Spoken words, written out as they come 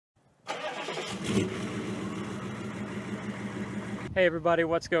Hey everybody,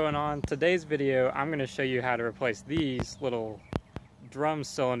 what's going on? Today's video, I'm going to show you how to replace these little drum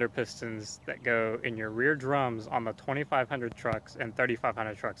cylinder pistons that go in your rear drums on the 2500 trucks and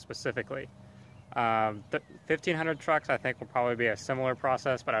 3500 trucks specifically. 1500 trucks I think will probably be a similar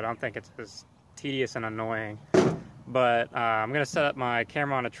process, but I don't think it's as tedious and annoying. But I'm going to set up my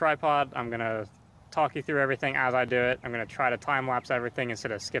camera on a tripod. I'm going to talk you through everything as I do it. I'm going to try to time-lapse everything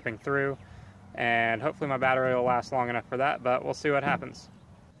instead of skipping through. And hopefully my battery will last long enough for that, but we'll see what happens.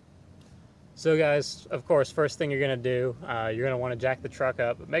 So guys, of course, first thing you're going to do, you're going to want to jack the truck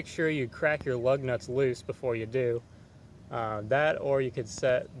up, but make sure you crack your lug nuts loose before you do. That, or you could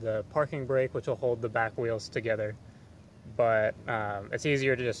set the parking brake, which will hold the back wheels together. But it's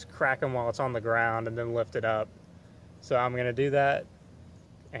easier to just crack them while it's on the ground and then lift it up. So I'm going to do that,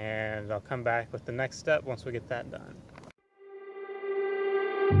 and I'll come back with the next step once we get that done.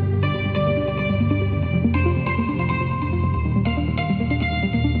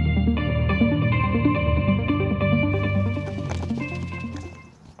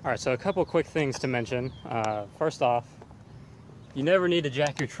 Alright, so a couple quick things to mention. First off, you never need to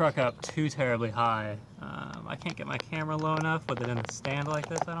jack your truck up too terribly high. I can't get my camera low enough with it in a stand like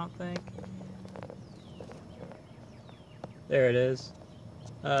this, I don't think. There it is.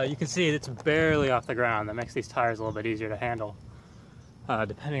 You can see it's barely off the ground. That makes these tires a little bit easier to handle,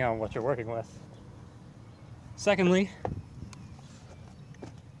 depending on what you're working with. Secondly,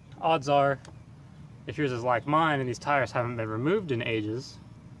 odds are, if yours is like mine and these tires haven't been removed in ages,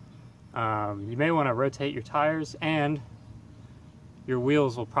 you may want to rotate your tires, and your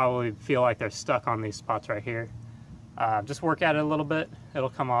wheels will probably feel like they're stuck on these spots right here. Just work at it a little bit, it'll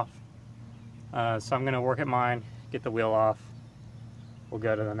come off. So I'm going to work at mine, get the wheel off. We'll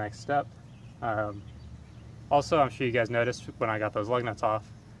go to the next step. Also, I'm sure you guys noticed when I got those lug nuts off,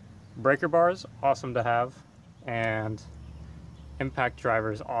 breaker bars, awesome to have, and impact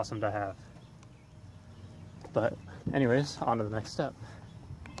drivers, awesome to have. But anyways, on to the next step.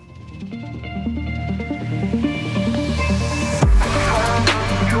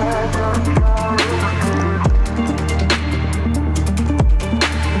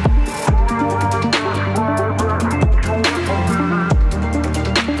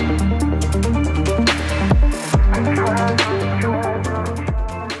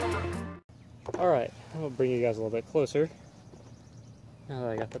 Alright, I'm going to bring you guys a little bit closer now that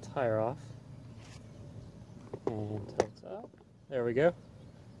I got the tire off. And tilt up. There we go.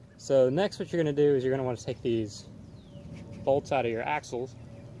 So next what you're going to do is you're going to want to take these bolts out of your axles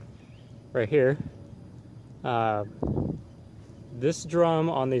right here. This drum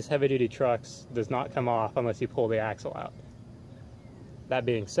on these heavy-duty trucks does not come off unless you pull the axle out. That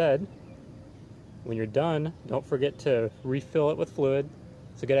being said, when you're done, don't forget to refill it with fluid.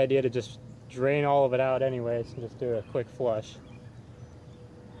 It's a good idea to just drain all of it out anyways and just do a quick flush.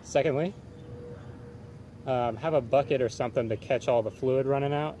 Secondly, have a bucket or something to catch all the fluid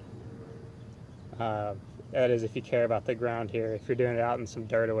running out. That is if you care about the ground here. If you're doing it out in some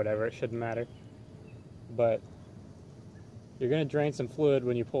dirt or whatever, it shouldn't matter. But you're going to drain some fluid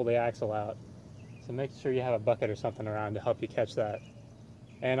when you pull the axle out. So make sure you have a bucket or something around to help you catch that.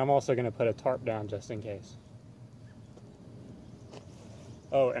 And I'm also going to put a tarp down just in case.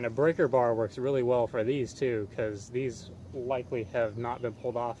 Oh, and a breaker bar works really well for these too, because these likely have not been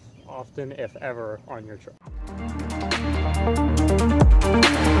pulled off often, if ever, on your truck.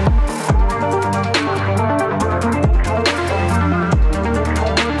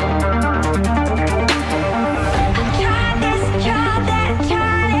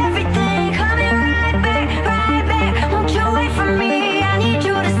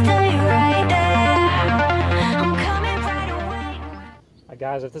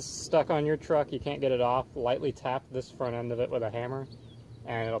 Guys, if this is stuck on your truck, you can't get it off, lightly tap this front end of it with a hammer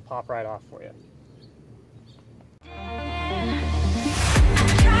and it'll pop right off for you.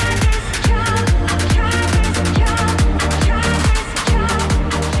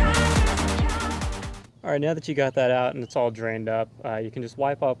 Alright, now that you got that out and it's all drained up, you can just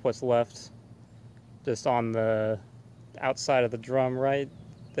wipe up what's left just on the outside of the drum right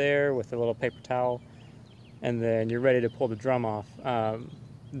there with a little paper towel. And then you're ready to pull the drum off.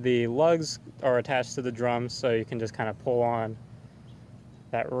 The lugs are attached to the drum, so you can just kind of pull on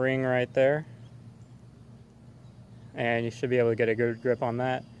that ring right there. And you should be able to get a good grip on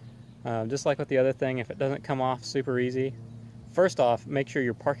that. Just like with the other thing, if it doesn't come off super easy, first off, make sure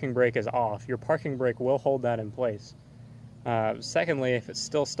your parking brake is off. Your parking brake will hold that in place. Secondly, if it's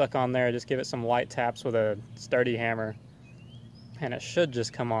still stuck on there, just give it some light taps with a sturdy hammer, and it should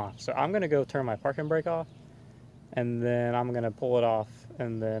just come off. So I'm going to go turn my parking brake off, and then I'm going to pull it off,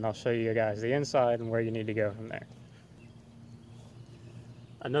 and then I'll show you guys the inside and where you need to go from there.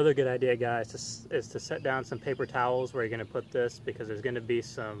 Another good idea, guys, is to set down some paper towels where you're going to put this, because there's going to be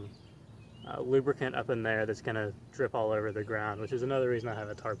some lubricant up in there that's going to drip all over the ground, which is another reason I have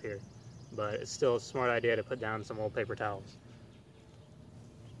a tarp here. But it's still a smart idea to put down some old paper towels.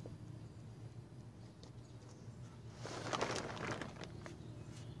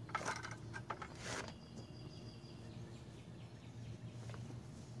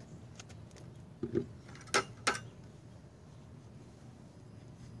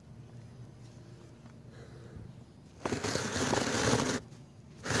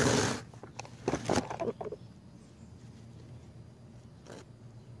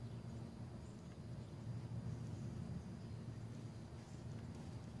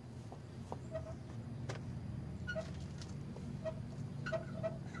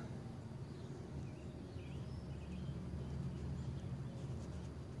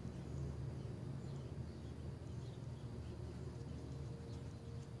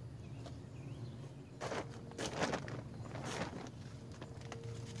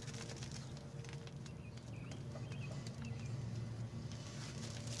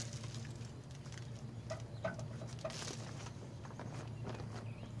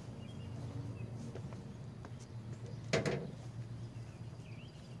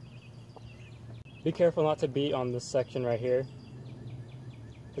 Be careful not to beat on this section right here,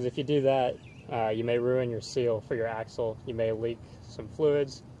 because if you do that, you may ruin your seal for your axle. You may leak some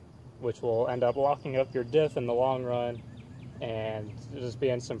fluids, which will end up locking up your diff in the long run, and just be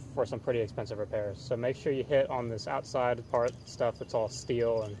in for some pretty expensive repairs. So make sure you hit on this outside part, stuff that's all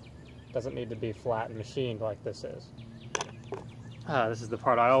steel and doesn't need to be flat and machined like this is. This is the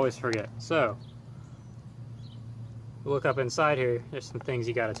part I always forget. So, look up inside here, there's some things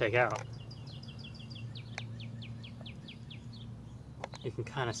you gotta take out. You can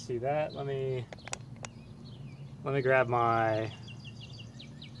kind of see that. Let me grab my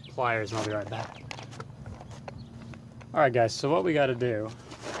pliers and I'll be right back. Alright guys, so what we got to do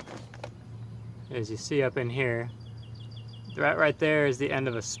is, you see up in here, right there is the end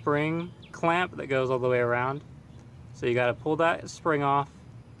of a spring clamp that goes all the way around. So you got to pull that spring off.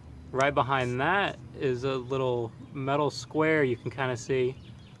 Right behind that is a little metal square you can kind of see.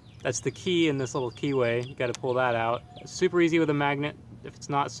 That's the key in this little keyway. You got to pull that out. It's super easy with a magnet. If it's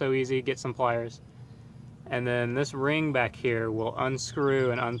not so easy, get some pliers. And then this ring back here will unscrew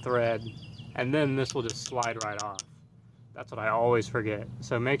and unthread, and then this will just slide right off. That's what I always forget.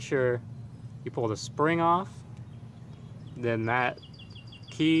 So make sure you pull the spring off, then that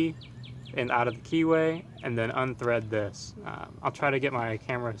key and out of the keyway, and then unthread this. I'll try to get my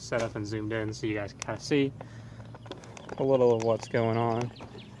camera set up and zoomed in so you guys can kind of see a little of what's going on.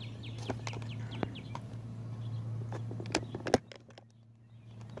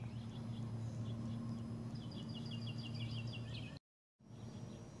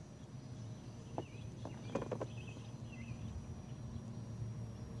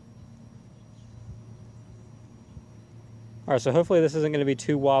 Alright, so hopefully this isn't going to be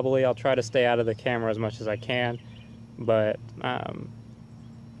too wobbly. I'll try to stay out of the camera as much as I can, but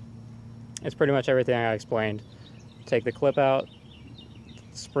it's pretty much everything I explained. Take the clip out,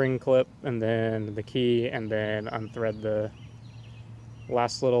 spring clip, and then the key, and then unthread the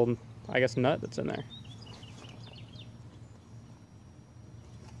last little, I guess, nut that's in there.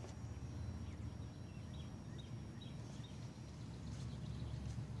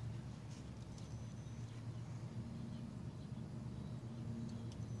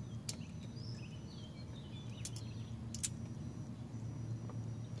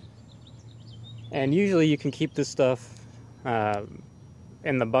 And usually you can keep this stuff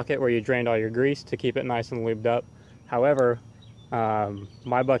in the bucket where you drained all your grease to keep it nice and lubed up. However,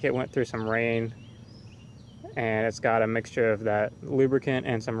 my bucket went through some rain and it's got a mixture of that lubricant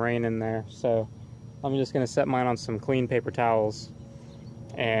and some rain in there. So I'm just going to set mine on some clean paper towels,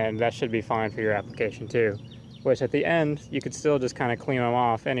 and that should be fine for your application too. Which at the end, you could still just kind of clean them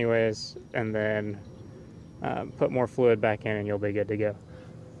off anyways, and then put more fluid back in and you'll be good to go.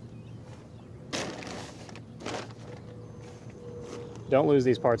 Don't lose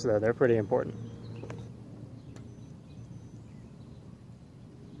these parts though, they're pretty important.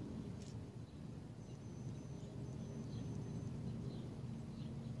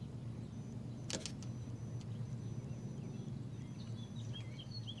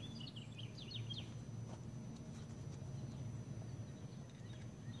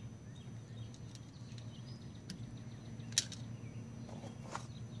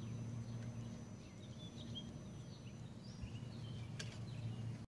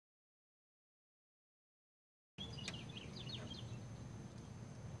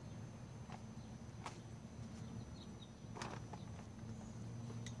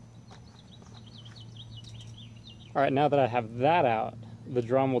 All right, now that I have that out, the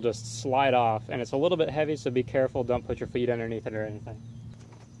drum will just slide off, and it's a little bit heavy, so be careful. Don't put your feet underneath it or anything.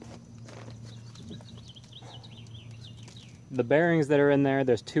 The bearings that are in there,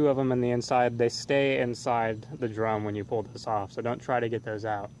 there's 2 of them in the inside. They stay inside the drum when you pull this off, so don't try to get those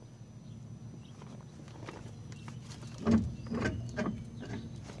out.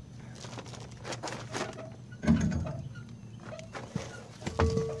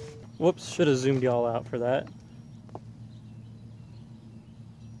 Whoops, should have zoomed y'all out for that.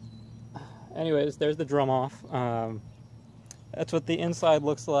 Anyways, there's the drum off. That's what the inside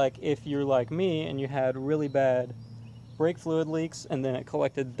looks like if you're like me and you had really bad brake fluid leaks and then it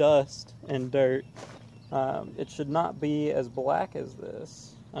collected dust and dirt. It should not be as black as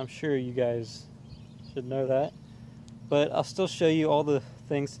this. I'm sure you guys should know that. But I'll still show you all the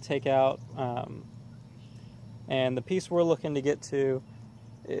things to take out. And the piece we're looking to get to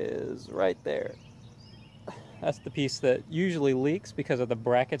is right there. That's the piece that usually leaks because of the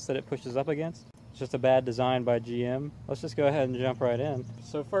brackets that it pushes up against. It's just a bad design by GM. Let's just go ahead and jump right in.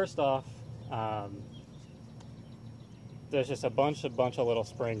 So first off, there's just a bunch of little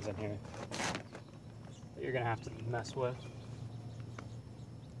springs in here that you're gonna have to mess with.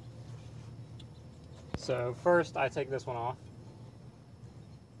 So first, I take this one off.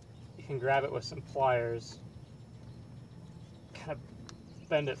 You can grab it with some pliers, kind of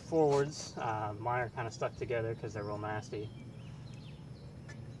bend it forwards. Mine are kind of stuck together because they're real nasty.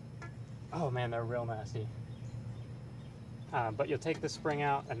 Oh man, they're real nasty. But you'll take this spring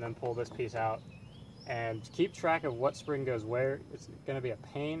out and then pull this piece out. And keep track of what spring goes where. It's going to be a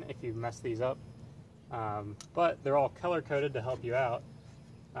pain if you mess these up. But they're all color-coded to help you out.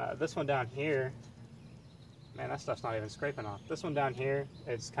 This one down here, man, that stuff's not even scraping off. This one down here,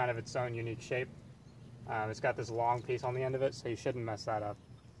 it's kind of its own unique shape. It's got this long piece on the end of it, so you shouldn't mess that up.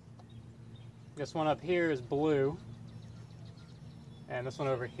 This one up here is blue, and this one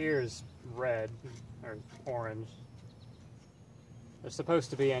over here is red, or orange. They're supposed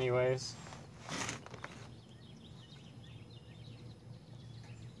to be anyways.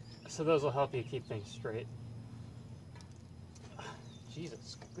 So those will help you keep things straight.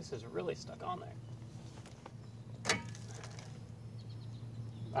 Jesus, this is really stuck on there.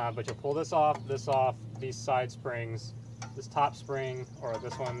 But you'll pull this off, these side springs, this top spring, or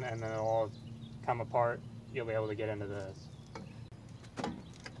this one, and then it'll all come apart. You'll be able to get into this.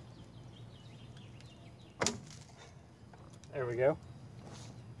 There we go.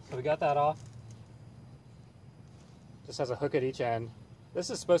 So we got that off. Just has a hook at each end. This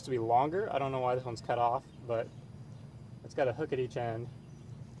is supposed to be longer. I don't know why this one's cut off, but it's got a hook at each end.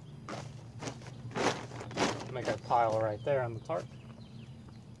 Make a pile right there on the tarp.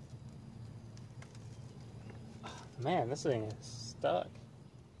 Man, this thing is stuck.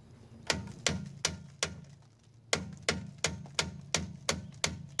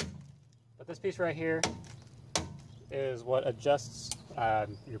 But this piece right here is what adjusts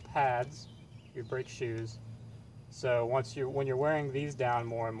your pads, your brake shoes. So when you're wearing these down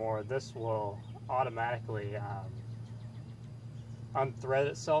more and more, this will automatically unthread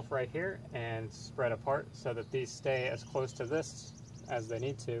itself right here and spread apart so that these stay as close to this as they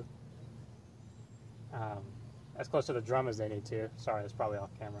need to. As close to the drum as they need to. Sorry, that's probably off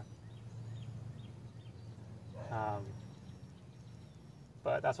camera.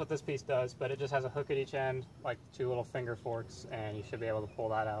 But that's what this piece does, but it just has a hook at each end, like 2 little finger forks, and you should be able to pull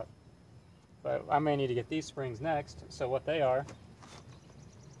that out. But I may need to get these springs next, so what they are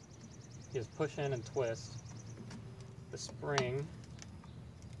is push in and twist. The spring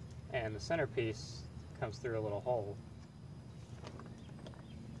and the centerpiece comes through a little hole.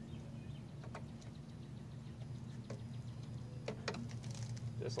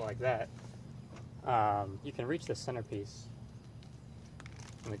 Just like that. You can reach the centerpiece.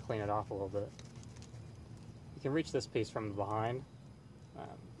 Let me clean it off a little bit. You can reach this piece from behind.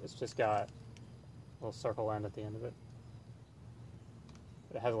 It's just got a little circle end at the end of it.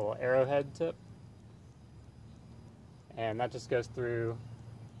 It has a little arrowhead tip, and that just goes through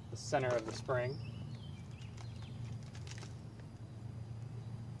the center of the spring.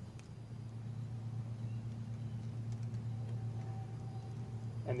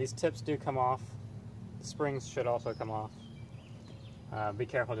 And these tips do come off. The springs should also come off. Be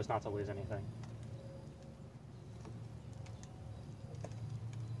careful just not to lose anything.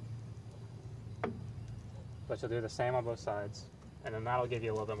 But you'll do the same on both sides, and then that'll give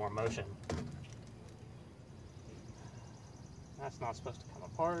you a little bit more motion. That's not supposed to come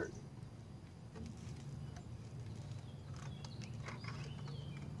apart.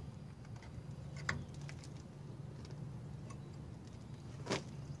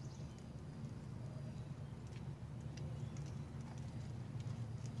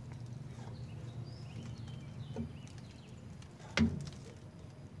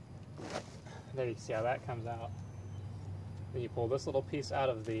 There you can see how that comes out. Then you pull this little piece out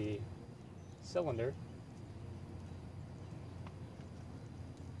of the cylinder.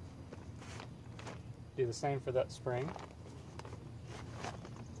 Do the same for that spring.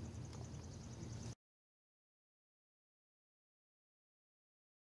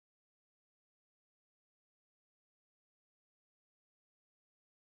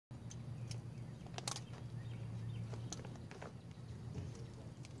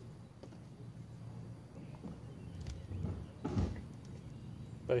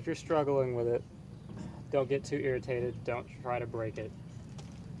 But if you're struggling with it, don't get too irritated. Don't try to break it.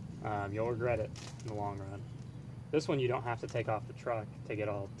 You'll regret it in the long run. This one you don't have to take off the truck to get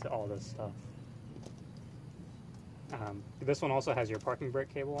all this stuff. This one also has your parking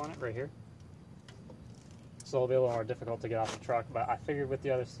brake cable on it right here. So it'll be a little more difficult to get off the truck, but I figured with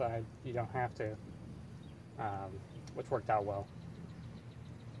the other side you don't have to, which worked out well.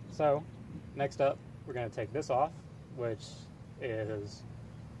 So next up, we're going to take this off, which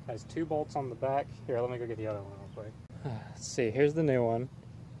has 2 bolts on the back. Here, let me go get the other one real quick. Let's see, here's the new one.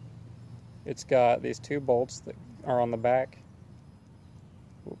 It's got these 2 bolts that are on the back.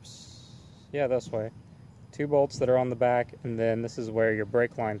 Oops. Yeah, this way. 2 bolts that are on the back, and then this is where your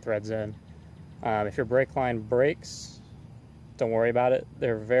brake line threads in. If your brake line breaks, don't worry about it.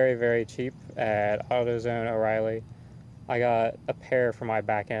 They're very, very cheap at AutoZone, O'Reilly. I got a pair for my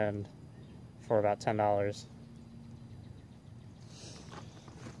back end for about $10.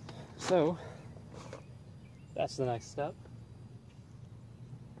 So, that's the next step.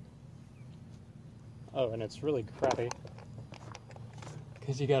 Oh, and it's really crappy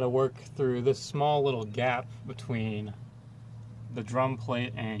because you got to work through this small little gap between the drum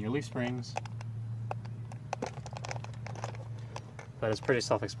plate and your leaf springs. But it's pretty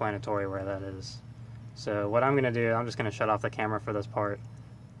self-explanatory where that is. So what I'm going to do, I'm just going to shut off the camera for this part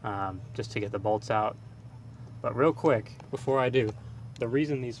just to get the bolts out. But real quick, before I do, the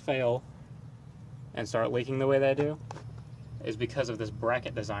reason these fail and start leaking the way they do is because of this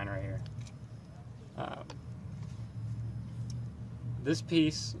bracket design right here. This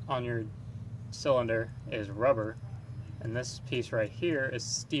piece on your cylinder is rubber, and this piece right here is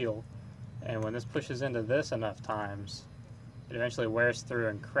steel. And when this pushes into this enough times, it eventually wears through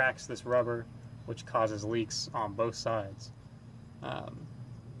and cracks this rubber, which causes leaks on both sides.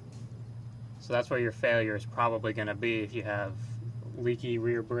 So that's where your failure is probably going to be if you have leaky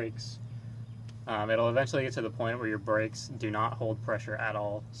rear brakes. It'll eventually get to the point where your brakes do not hold pressure at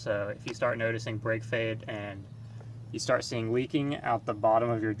all. So if you start noticing brake fade and you start seeing leaking out the bottom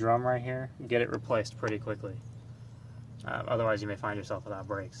of your drum right here, get it replaced pretty quickly. Otherwise you may find yourself without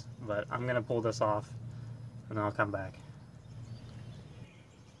brakes. But I'm going to pull this off and then I'll come back.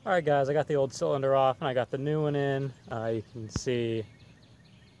 Alright guys, I got the old cylinder off and I got the new one in. You can see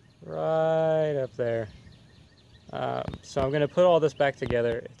right up there. So I'm going to put all this back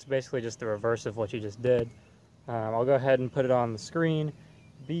together. It's basically just the reverse of what you just did. I'll go ahead and put it on the screen.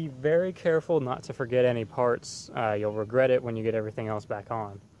 Be very careful not to forget any parts. You'll regret it when you get everything else back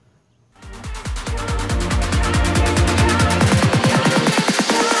on.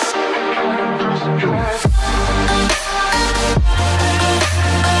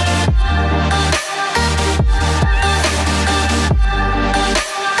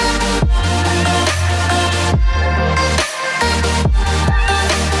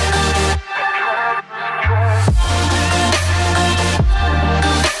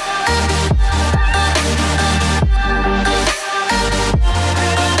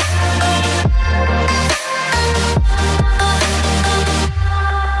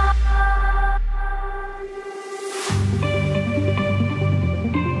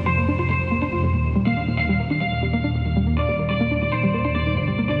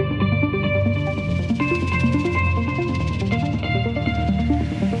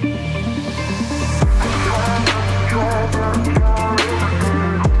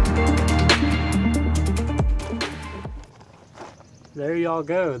 There y'all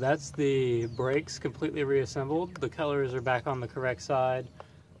go. That's the brakes completely reassembled. The colors are back on the correct side.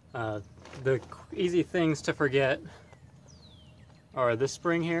 The easy things to forget are this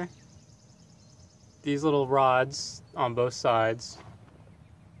spring here, these little rods on both sides,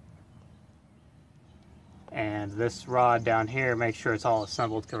 and this rod down here. Make sure it's all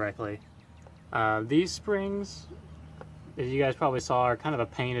assembled correctly. These springs, as you guys probably saw, are kind of a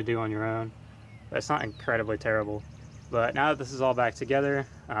pain to do on your own, but it's not incredibly terrible. But now that this is all back together,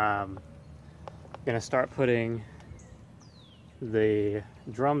 I'm going to start putting the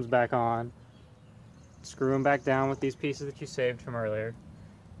drums back on, screw them back down with these pieces that you saved from earlier,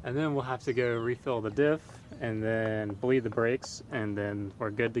 and then we'll have to go refill the diff and then bleed the brakes, and then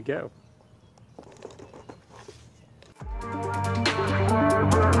we're good to go.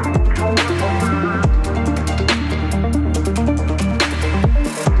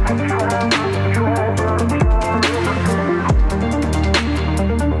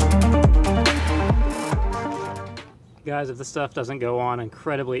 Guys, if this stuff doesn't go on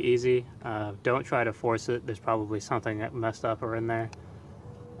incredibly easy, don't try to force it. There's probably something that messed up or in there.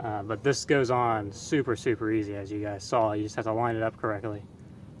 But this goes on super easy, as you guys saw. You just have to line it up correctly.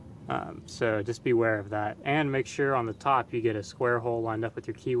 So just be aware of that. And make sure on the top you get a square hole lined up with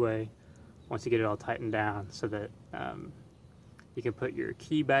your keyway once you get it all tightened down, so that you can put your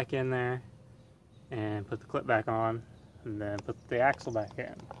key back in there and put the clip back on, and then put the axle back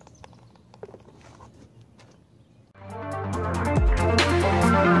in.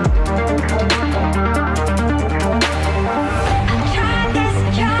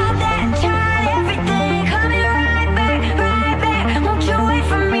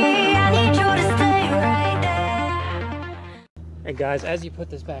 And guys, as you put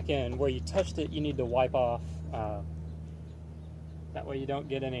this back in, where you touched it, you need to wipe off. That way you don't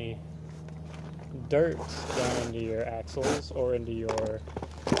get any dirt down into your axles or into your,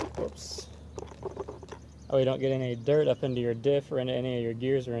 whoops. Oh, you don't get any dirt up into your diff or into any of your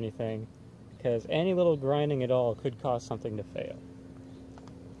gears or anything, because any little grinding at all could cause something to fail.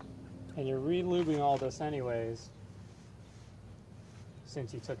 And you're re-lubing all this anyways,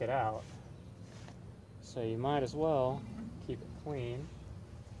 since you took it out. So you might as well keep it clean.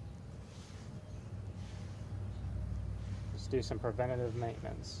 Just do some preventative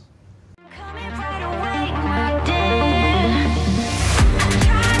maintenance. Coming right away, my dear.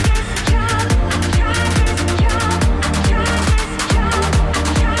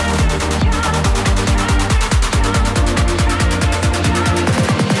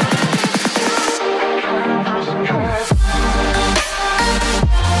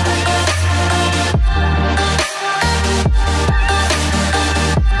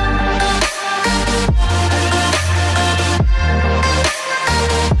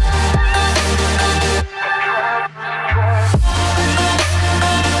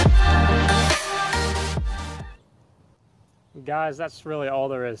 Guys, that's really all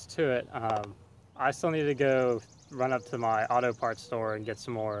there is to it. I still need to go run up to my auto parts store and get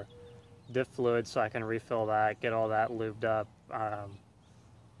some more diff fluid so I can refill that, get all that lubed up.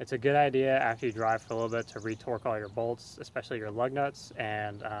 It's a good idea after you drive for a little bit to retorque all your bolts, especially your lug nuts,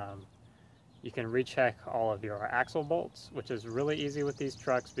 and you can recheck all of your axle bolts, which is really easy with these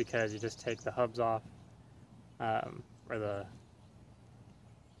trucks because you just take the hubs off,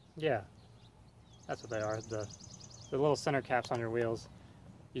 yeah, that's what they are, the little center caps on your wheels.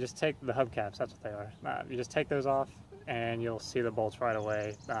 You just take the hubcaps, that's what they are. You just take those off and you'll see the bolts right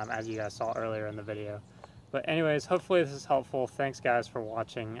away, as you guys saw earlier in the video. But anyways, hopefully this is helpful. Thanks guys for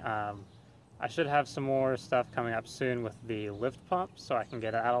watching. I should have some more stuff coming up soon with the lift pump, so I can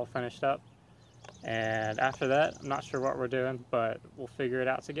get that all finished up. And after that, I'm not sure what we're doing, but we'll figure it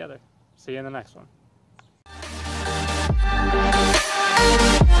out together. See you in the next one.